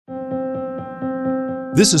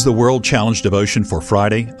This is the World Challenge devotion for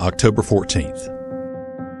Friday, October 14th.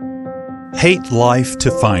 Hate Life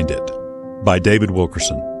to Find It by David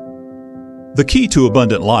Wilkerson. The key to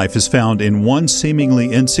abundant life is found in one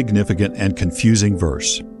seemingly insignificant and confusing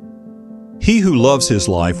verse. He who loves his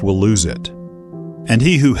life will lose it, and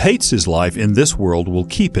he who hates his life in this world will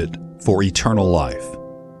keep it for eternal life.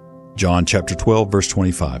 John chapter 12, verse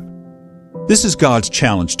 25. This is God's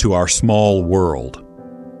challenge to our small world.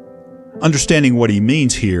 Understanding what he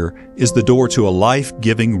means here is the door to a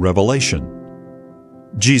life-giving revelation.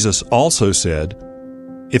 Jesus also said,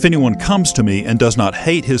 "If anyone comes to me and does not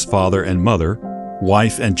hate his father and mother,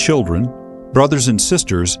 wife and children, brothers and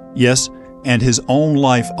sisters, yes, and his own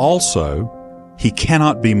life also, he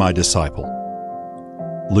cannot be my disciple."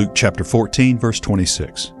 Luke chapter 14, verse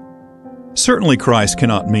 26. Certainly Christ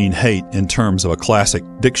cannot mean hate in terms of a classic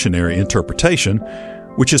dictionary interpretation,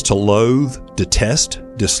 which is to loathe, detest,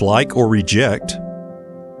 dislike, or reject.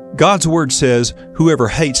 God's word says, "Whoever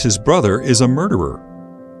hates his brother is a murderer."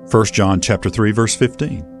 1 John chapter 3, verse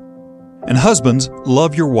 15. And husbands,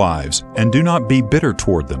 love your wives, and do not be bitter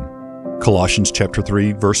toward them. Colossians chapter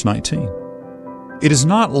 3, verse 19. It is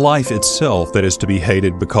not life itself that is to be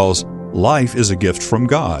hated because life is a gift from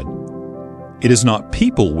God. It is not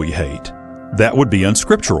people we hate. That would be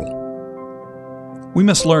unscriptural. We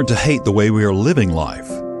must learn to hate the way we are living life.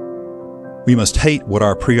 We must hate what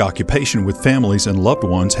our preoccupation with families and loved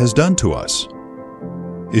ones has done to us.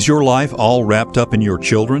 Is your life all wrapped up in your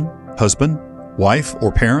children, husband, wife, or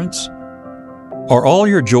parents? Are all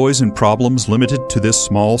your joys and problems limited to this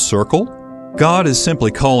small circle? God is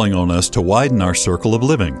simply calling on us to widen our circle of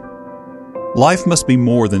living. Life must be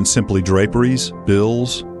more than simply draperies,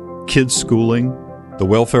 bills, kids' schooling, the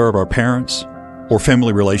welfare of our parents, or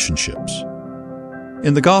family relationships.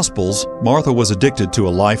 In the Gospels, Martha was addicted to a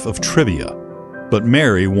life of trivia, but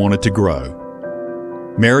Mary wanted to grow.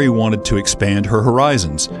 Mary wanted to expand her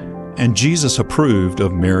horizons, and Jesus approved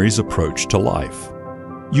of Mary's approach to life.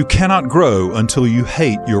 You cannot grow until you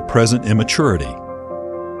hate your present immaturity.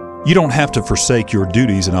 You don't have to forsake your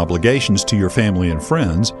duties and obligations to your family and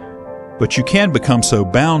friends, but you can become so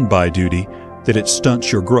bound by duty that it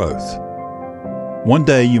stunts your growth. One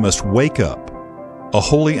day you must wake up. A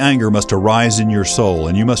holy anger must arise in your soul,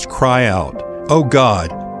 and you must cry out, "Oh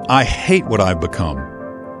God, I hate what I've become.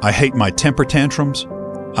 I hate my temper tantrums.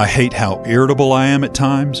 I hate how irritable I am at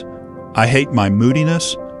times. I hate my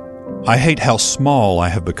moodiness. I hate how small I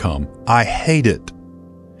have become. I hate it."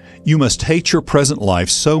 You must hate your present life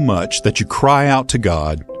so much that you cry out to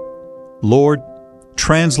God, "Lord,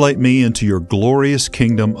 translate me into your glorious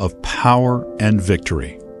kingdom of power and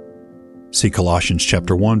victory." See Colossians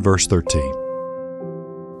chapter 1, verse 13.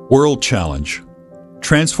 World Challenge: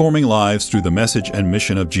 Transforming Lives Through the Message and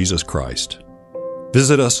Mission of Jesus Christ.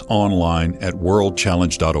 Visit us online at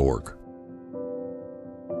worldchallenge.org.